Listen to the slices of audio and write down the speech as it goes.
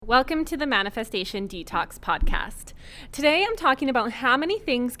Welcome to the Manifestation Detox podcast. Today I'm talking about how many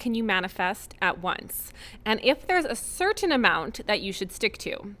things can you manifest at once, and if there's a certain amount that you should stick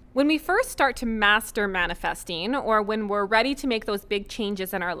to. When we first start to master manifesting, or when we're ready to make those big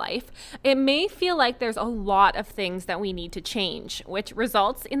changes in our life, it may feel like there's a lot of things that we need to change, which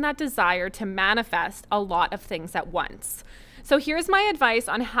results in that desire to manifest a lot of things at once. So here's my advice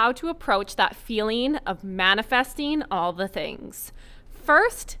on how to approach that feeling of manifesting all the things.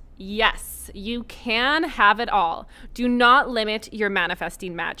 First, yes, you can have it all. Do not limit your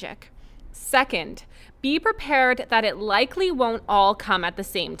manifesting magic. Second, be prepared that it likely won't all come at the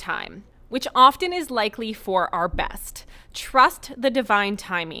same time, which often is likely for our best. Trust the divine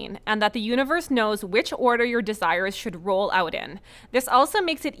timing and that the universe knows which order your desires should roll out in. This also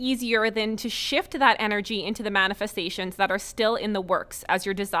makes it easier than to shift that energy into the manifestations that are still in the works as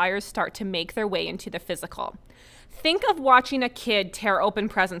your desires start to make their way into the physical. Think of watching a kid tear open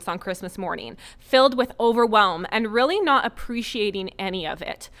presents on Christmas morning, filled with overwhelm and really not appreciating any of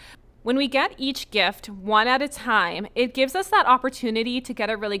it. When we get each gift one at a time, it gives us that opportunity to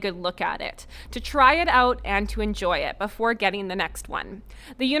get a really good look at it, to try it out and to enjoy it before getting the next one.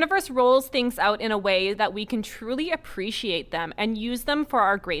 The universe rolls things out in a way that we can truly appreciate them and use them for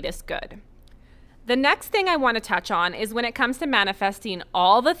our greatest good. The next thing I want to touch on is when it comes to manifesting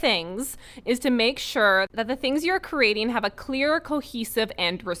all the things is to make sure that the things you're creating have a clear, cohesive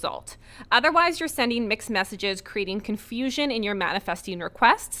end result. Otherwise, you're sending mixed messages, creating confusion in your manifesting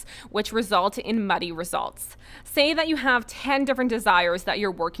requests, which result in muddy results. Say that you have 10 different desires that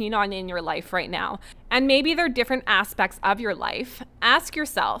you're working on in your life right now, and maybe they're different aspects of your life. Ask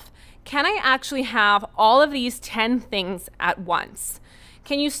yourself, can I actually have all of these 10 things at once?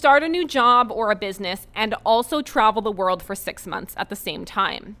 Can you start a new job or a business and also travel the world for 6 months at the same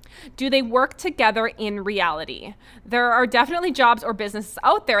time? Do they work together in reality? There are definitely jobs or businesses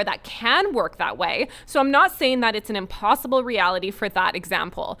out there that can work that way, so I'm not saying that it's an impossible reality for that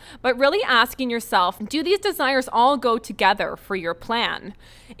example, but really asking yourself, do these desires all go together for your plan?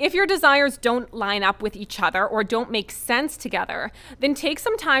 If your desires don't line up with each other or don't make sense together, then take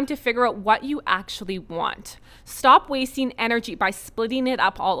some time to figure out what you actually want. Stop wasting energy by splitting it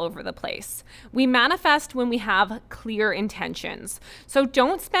up all over the place. We manifest when we have clear intentions. So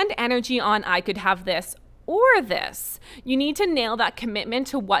don't spend energy on I could have this or this. You need to nail that commitment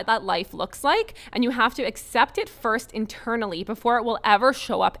to what that life looks like, and you have to accept it first internally before it will ever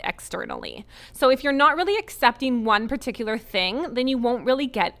show up externally. So if you're not really accepting one particular thing, then you won't really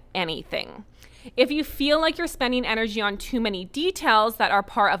get anything. If you feel like you're spending energy on too many details that are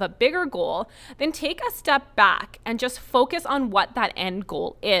part of a bigger goal, then take a step back and just focus on what that end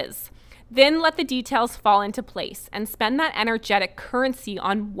goal is. Then let the details fall into place and spend that energetic currency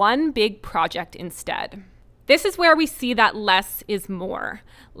on one big project instead. This is where we see that less is more.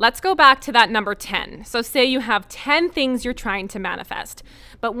 Let's go back to that number 10. So say you have 10 things you're trying to manifest,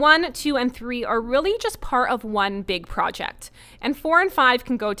 but 1, 2, and 3 are really just part of one big project. And 4 and 5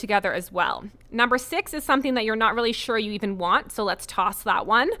 can go together as well. Number 6 is something that you're not really sure you even want, so let's toss that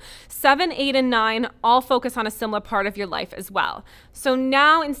one. 7, 8, and 9 all focus on a similar part of your life as well. So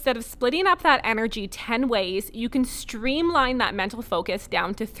now instead of splitting up that energy 10 ways, you can streamline that mental focus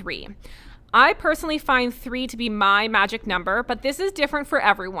down to 3. I personally find 3 to be my magic number, but this is different for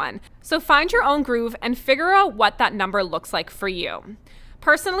everyone. So find your own groove and figure out what that number looks like for you.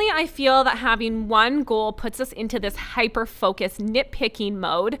 Personally, I feel that having one goal puts us into this hyper-focused nitpicking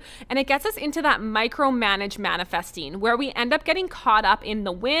mode, and it gets us into that micromanage manifesting, where we end up getting caught up in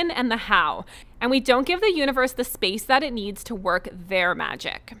the when and the how, and we don't give the universe the space that it needs to work their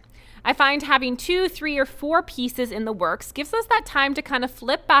magic. I find having 2, 3, or 4 pieces in the works gives us that time to kind of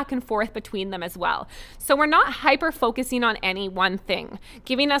flip back and forth between them as well. So we're not hyper-focusing on any one thing,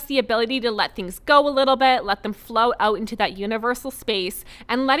 giving us the ability to let things go a little bit, let them flow out into that universal space,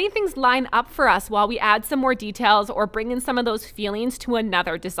 and letting things line up for us while we add some more details or bring in some of those feelings to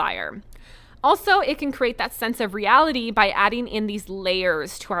another desire. Also, it can create that sense of reality by adding in these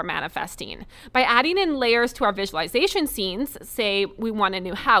layers to our manifesting. By adding in layers to our visualization scenes, say we want a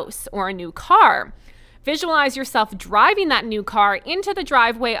new house or a new car. Visualize yourself driving that new car into the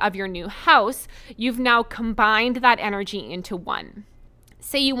driveway of your new house. You've now combined that energy into one.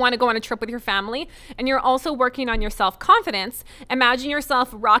 Say you want to go on a trip with your family and you're also working on your self-confidence. Imagine yourself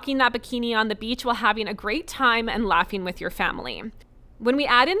rocking that bikini on the beach while having a great time and laughing with your family. When we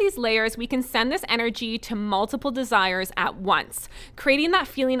add in these layers, we can send this energy to multiple desires at once, creating that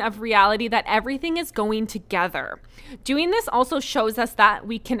feeling of reality that everything is going together. Doing this also shows us that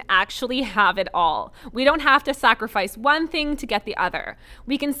we can actually have it all. We don't have to sacrifice one thing to get the other.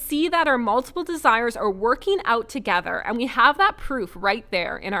 We can see that our multiple desires are working out together, and we have that proof right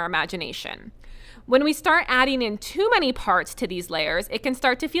there in our imagination. When we start adding in too many parts to these layers, it can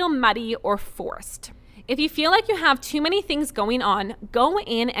start to feel muddy or forced. If you feel like you have too many things going on, go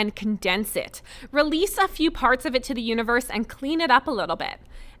in and condense it. Release a few parts of it to the universe and clean it up a little bit.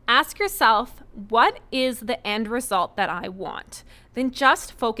 Ask yourself, what is the end result that I want? Then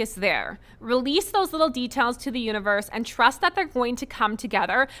just focus there. Release those little details to the universe and trust that they're going to come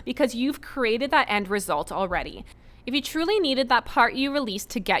together because you've created that end result already. If you truly needed that part you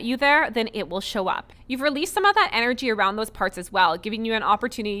released to get you there, then it will show up. You've released some of that energy around those parts as well, giving you an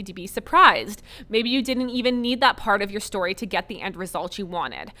opportunity to be surprised. Maybe you didn't even need that part of your story to get the end result you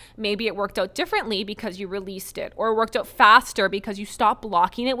wanted. Maybe it worked out differently because you released it, or it worked out faster because you stopped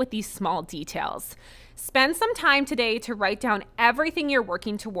blocking it with these small details. Spend some time today to write down everything you're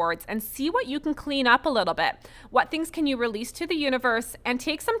working towards and see what you can clean up a little bit. What things can you release to the universe, and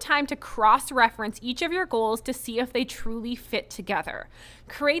take some time to cross-reference each of your goals to see if they truly fit together.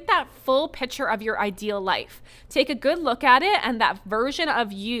 Create that full picture of your ideal life. Take a good look at it and that version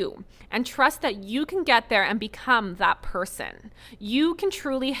of you, and trust that you can get there and become that person. You can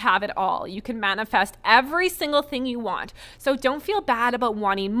truly have it all. You can manifest every single thing you want. So don't feel bad about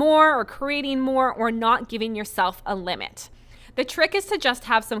wanting more or creating more or not giving yourself a limit. The trick is to just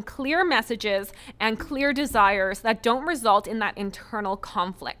have some clear messages and clear desires that don't result in that internal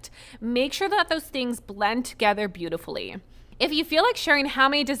conflict. Make sure that those things blend together beautifully. If you feel like sharing how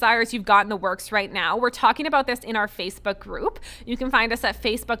many desires you've got in the works right now, we're talking about this in our Facebook group. You can find us at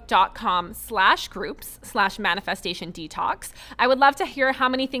facebook.com/groups/manifestation detox. I would love to hear how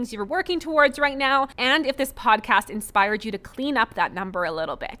many things you're working towards right now, and if this podcast inspired you to clean up that number a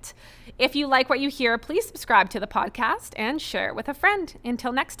little bit. If you like what you hear, please subscribe to the podcast and share it with a friend.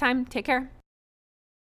 Until next time, take care.